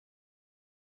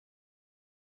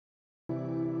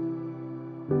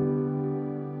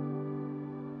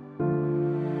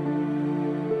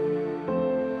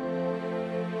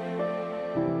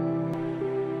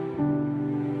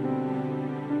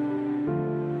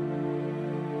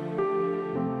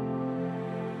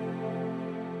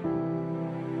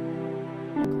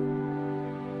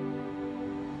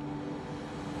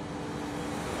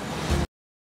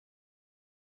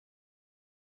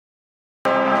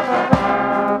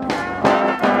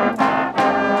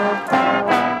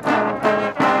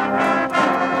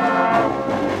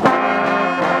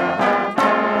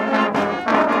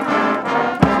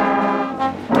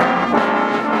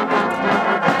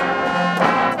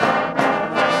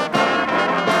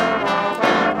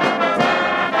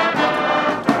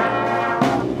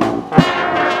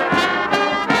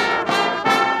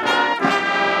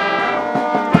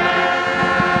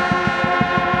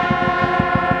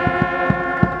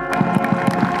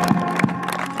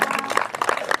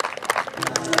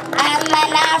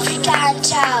African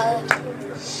child.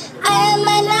 I am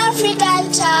an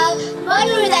African child, born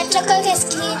with a chocolate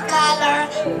skin color,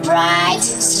 bright,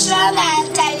 strong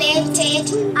and talented.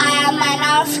 I am an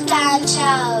African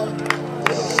child.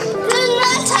 Do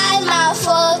not hide my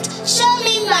fault, show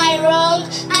me my wrong.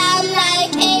 I am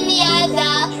like any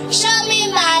other. Show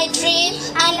me my dream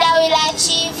and I will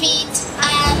achieve it.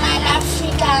 I am an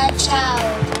African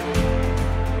child.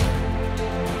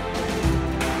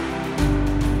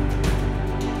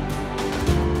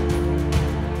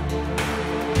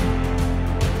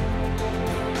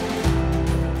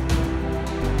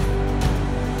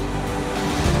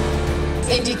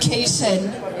 Education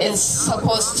is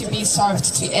supposed to be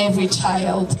served to every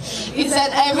child.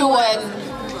 Isn't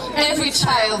every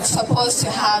child supposed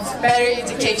to have better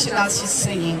education, as she's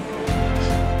saying?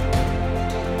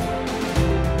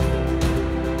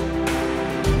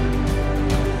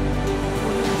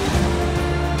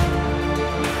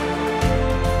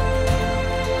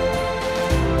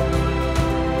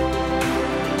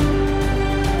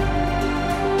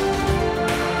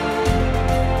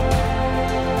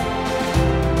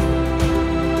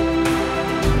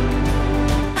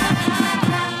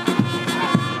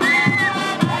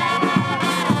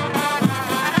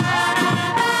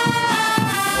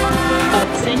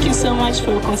 Thank you so much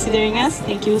for considering us.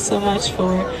 Thank you so much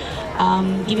for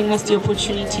giving us the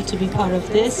opportunity to be part of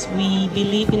this. We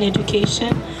believe in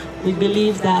education. We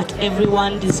believe that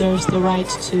everyone deserves the right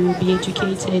to be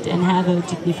educated and have a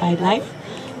dignified life.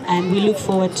 And we look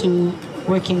forward to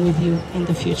working with you in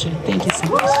the future. Thank you so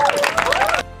much.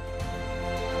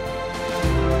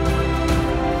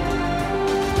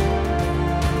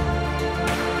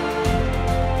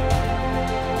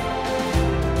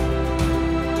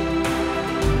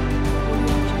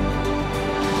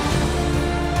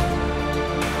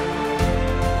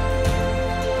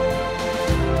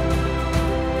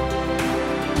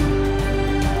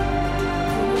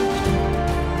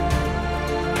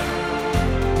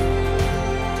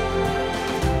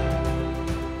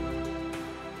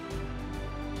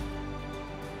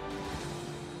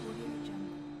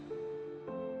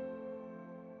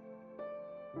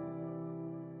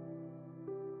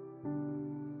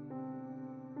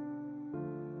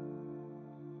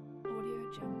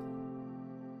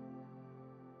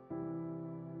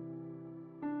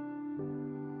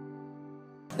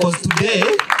 Because today,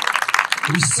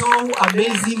 we saw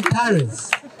amazing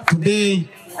talents. Today,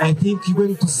 I think you're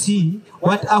going to see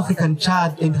what African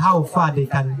child and how far they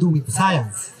can do with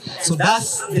science. So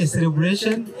that's the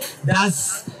celebration,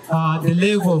 that's the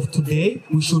level of today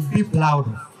we should be proud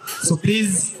of. So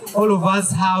please, all of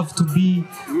us have to be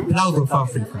proud of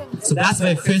Africa. So that's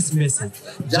my first message,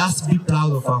 just be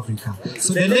proud of Africa.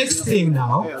 So the next thing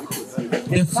now,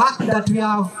 the fact that we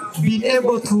have been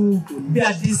able to be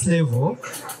at this level,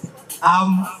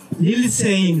 I'm really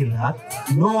saying that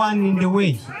no one in the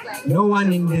way, no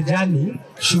one in the journey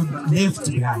should be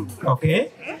left behind,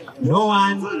 okay? No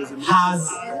one has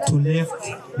to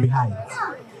left behind.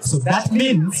 So that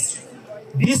means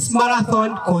this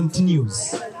marathon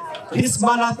continues. This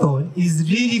marathon is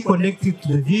really connected to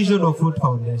the vision of Root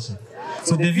Foundation.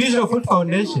 So the vision of Root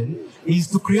Foundation is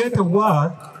to create a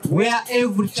world where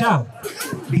every child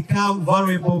become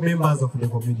valuable members of the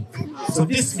community. So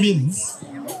this means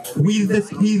with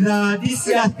this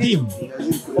year theme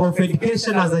of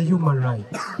education as a human right,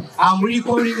 I'm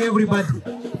recalling everybody,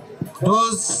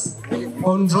 those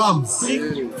on drums,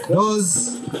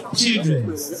 those children,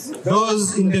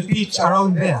 those in the pitch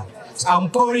around there. So I'm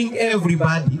calling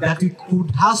everybody that we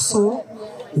could hustle,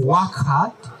 work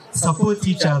hard, support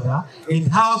each other, and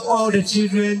have all the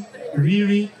children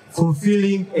really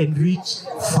fulfilling and reach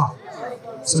far.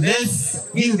 So let's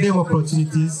give them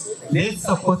opportunities, let's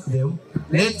support them,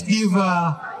 let's give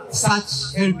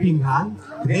such helping hand,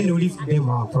 then we lift them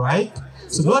up, right?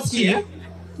 So not here,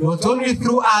 not only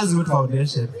through us Root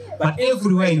Foundation, but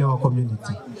everywhere in our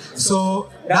community.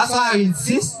 So that's why I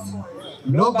insist,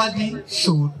 nobody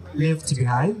should be left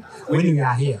behind when we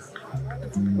are here.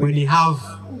 When you have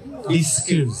these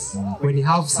skills, when you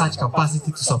have such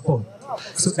capacity to support.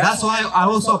 So that's why I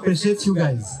also appreciate you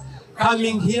guys.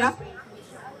 Coming here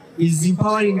is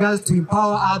empowering us to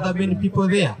empower other many people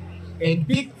there. And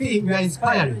big thing, we are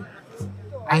inspiring.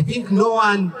 I think no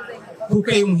one who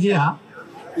came here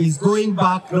is going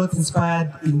back not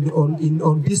inspired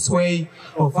on this way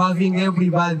of having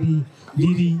everybody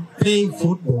really playing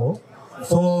football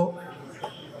for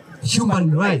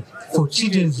human rights, for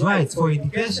children's rights, for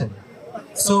education.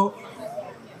 So,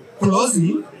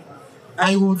 closing,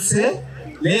 I would say,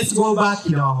 let's go back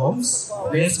in our homes,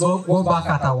 let's go back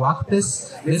at our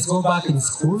workplace, let's go back in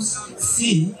schools,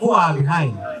 see who are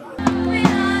behind.